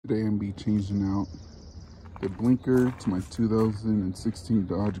today and be changing out the blinker to my 2016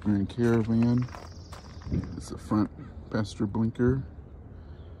 Dodge Grand Caravan. It's a front passenger blinker,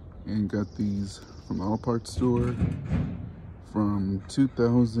 and got these from the auto parts store from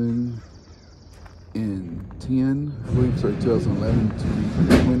 2010, I believe, sorry, 2011 to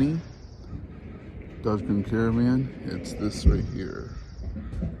 2020 Dodge Grand Caravan. It's this right here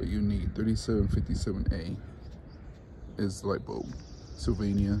that you need. 3757A is the light bulb.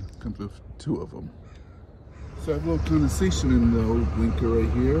 Sylvania comes with 2 of them. So I have a little condensation in the old blinker right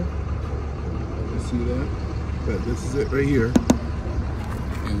here. You see that? But this is it right here.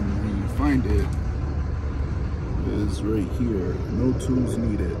 And when you find it, is right here. No tools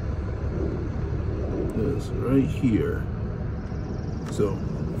needed. It's right here. So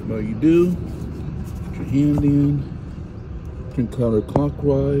what you do, put your hand in, turn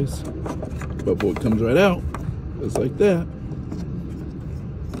counterclockwise. But boy, it comes right out. Just like that.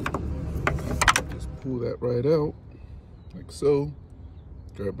 Just pull that right out, like so.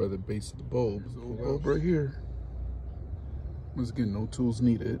 Grab by the base of the bulb. The bulb right here. Once again, no tools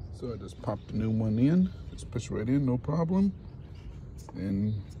needed. So I just pop the new one in. Just push right in, no problem.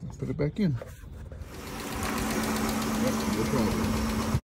 And put it back in. Yep, no problem.